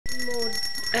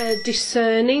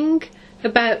discerning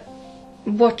about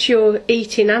what you're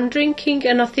eating and drinking,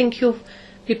 and I think you'll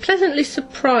be pleasantly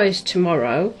surprised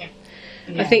tomorrow.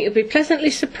 I think you'll be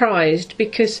pleasantly surprised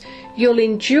because you'll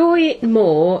enjoy it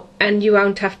more and you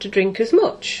won't have to drink as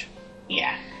much.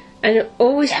 Yeah. And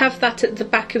always have that at the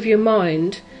back of your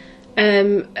mind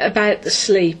about the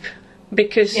sleep,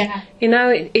 because you know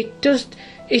it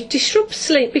disrupts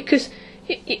sleep, because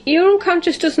your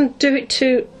unconscious doesn't do it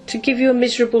to give you a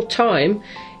miserable time.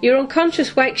 Your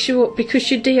unconscious wakes you up because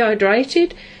you're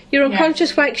dehydrated. Your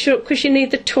unconscious wakes you up because you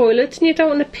need the toilet and you don't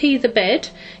want to pee the bed.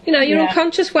 You know, your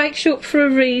unconscious wakes you up for a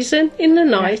reason in the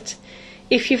night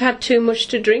if you've had too much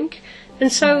to drink.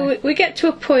 And so we get to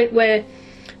a point where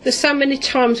there's so many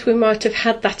times we might have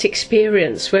had that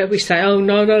experience where we say, oh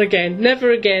no, not again,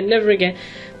 never again, never again.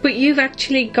 But you've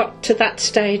actually got to that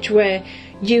stage where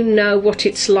you know what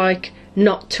it's like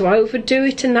not to overdo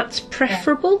it, and that's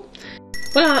preferable.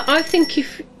 Well, I think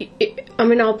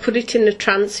I'll put it in a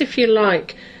trance if you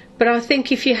like, but I think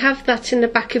if you have that in the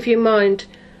back of your mind,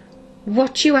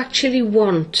 what you actually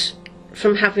want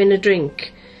from having a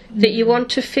drink, that you want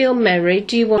to feel merry,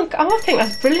 do you want... I think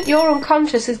that's brilliant. Your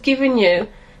unconscious has given you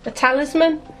a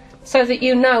talisman so that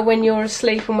you know when you're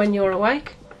asleep and when you're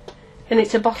awake, and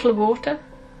it's a bottle of water.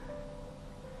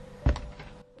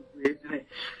 Weird, isn't it?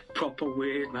 Proper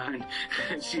weird, man.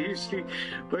 Seriously,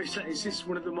 but it's just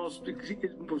one of the most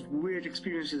weird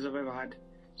experiences I've ever had.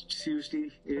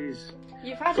 Seriously, it is.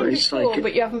 You've had them before,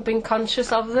 but you haven't been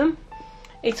conscious of them.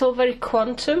 It's all very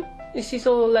quantum. This is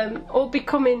all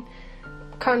becoming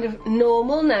kind of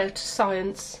normal now to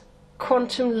science.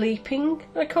 Quantum leaping,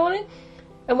 I call it.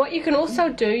 And what you can also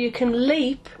do, you can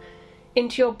leap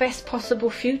into your best possible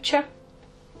future.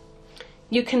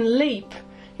 You can leap.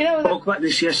 You know. Talk about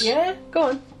this, yes. Yeah, go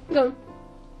on. Go on.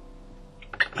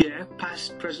 Yeah,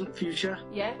 past, present, future.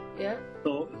 Yeah, yeah.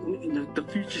 So the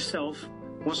future self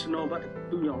wants to know about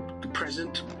the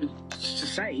present, to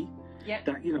say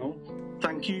that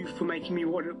thank you for making me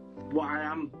what I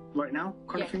am right now,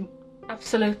 kind of thing.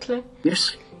 Absolutely.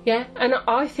 Yes. Yeah, and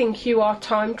I think you are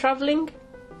time travelling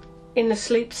in the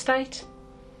sleep state.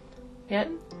 Yeah. I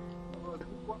don't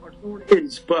know what it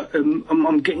is, but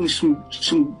I'm getting some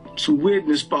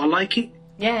weirdness, but I like it.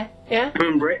 Yeah, yeah.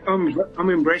 I'm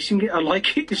embracing it. I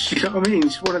like it. You know what I mean?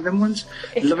 It's one of them ones.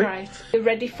 It's Love great. it. You're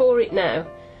ready for it now.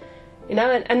 You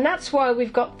know, and that's why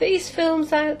we've got these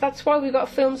films out. That's why we've got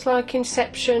films like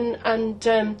Inception, and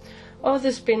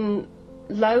there's been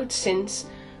loads since,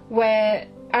 where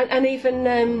and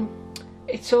even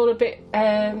it's all a bit.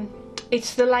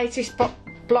 It's the latest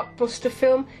blockbuster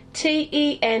film,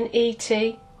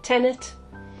 T-E-N-E-T, Tenet.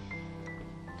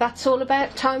 That's all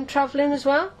about time travelling as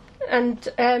well, and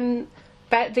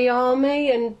about the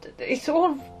army, and it's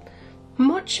all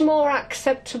much more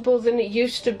acceptable than it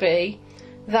used to be,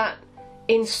 that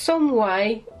in some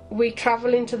way we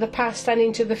travel into the past and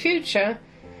into the future,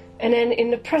 and then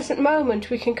in the present moment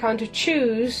we can kind of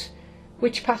choose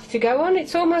which path to go on.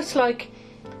 It's almost like,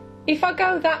 if I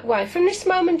go that way, from this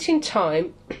moment in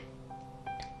time,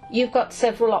 you've got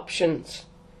several options.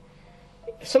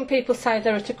 Some people say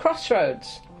they're at a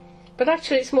crossroads, but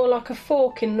actually it's more like a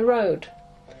fork in the road.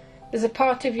 There's a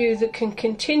part of you that can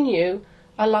continue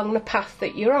along the path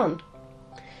that you're on.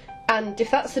 And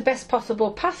if that's the best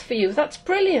possible path for you, that's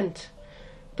brilliant.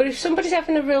 But if somebody's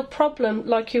having a real problem,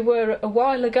 like you were a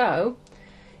while ago,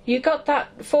 you got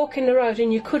that fork in the road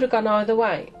and you could have gone either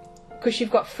way, because you've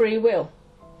got free will.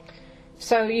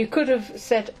 So you could have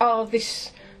said, oh,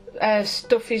 this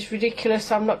stuff is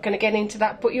ridiculous, I'm not going to get into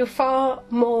that. But you're far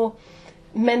more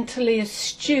mentally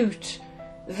astute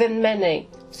than many.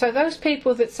 So those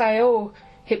people that say, oh,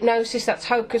 hypnosis, that's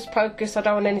hocus pocus, I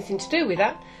don't want anything to do with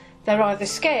that, they're either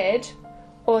scared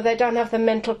or they don't have the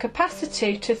mental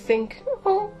capacity to think,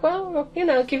 oh, well,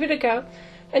 give it a go.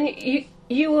 And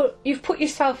you've put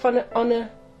yourself on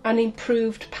an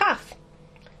improved path.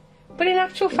 But in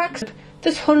actual fact,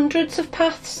 there's hundreds of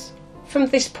paths from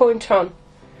this point on.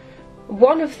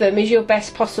 One of them is your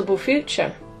best possible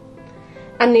future.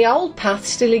 And the old path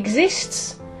still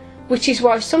exists, which is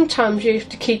why sometimes you have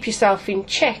to keep yourself in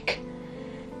check.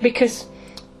 Because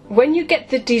when you get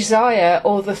the desire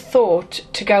or the thought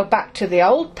to go back to the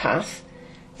old path,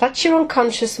 that's your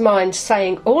unconscious mind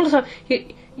saying all the time,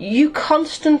 you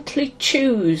constantly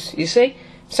choose, you see.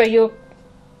 So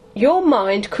your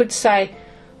mind could say,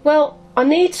 well, I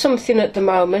need something at the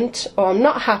moment, or I'm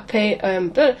not happy.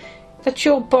 That's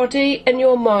your body and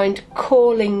your mind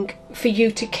calling for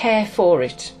you to care for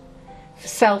it, for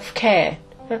self-care.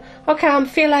 Okay, I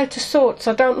feel out of sorts,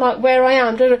 I don't like where I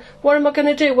am. What am I going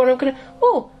to do?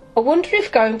 Oh, I wonder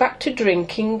if going back to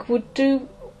drinking would do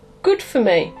good for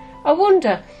me. I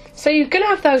wonder. So you're going to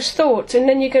have those thoughts, and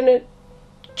then you're going to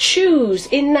choose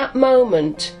in that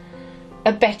moment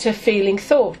a better feeling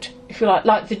thought, if you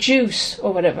like the juice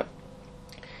or whatever.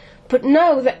 But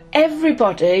know that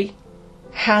everybody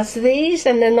has these,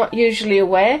 and they're not usually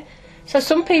aware. So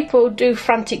some people do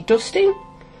frantic dusting,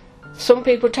 some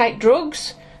people take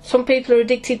drugs, some people are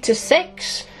addicted to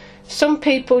sex, some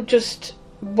people just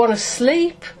want to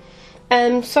sleep.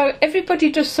 So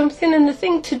everybody does something, and the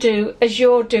thing to do, as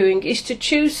you're doing, is to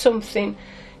choose something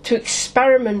to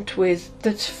experiment with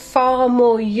that's far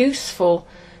more useful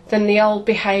than the old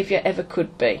behaviour ever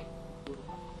could be.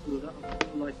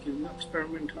 Like,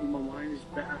 experimenting with my mind is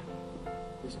better.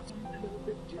 It's a little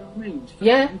bit, do you know what I mean?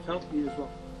 Yeah. Help me as well.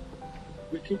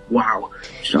 Wow.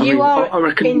 You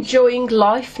are enjoying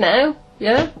life now,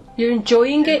 yeah? You're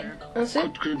enjoying it, that's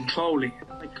it? Could control it.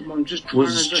 Like, come on, just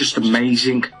was just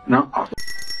amazing. No.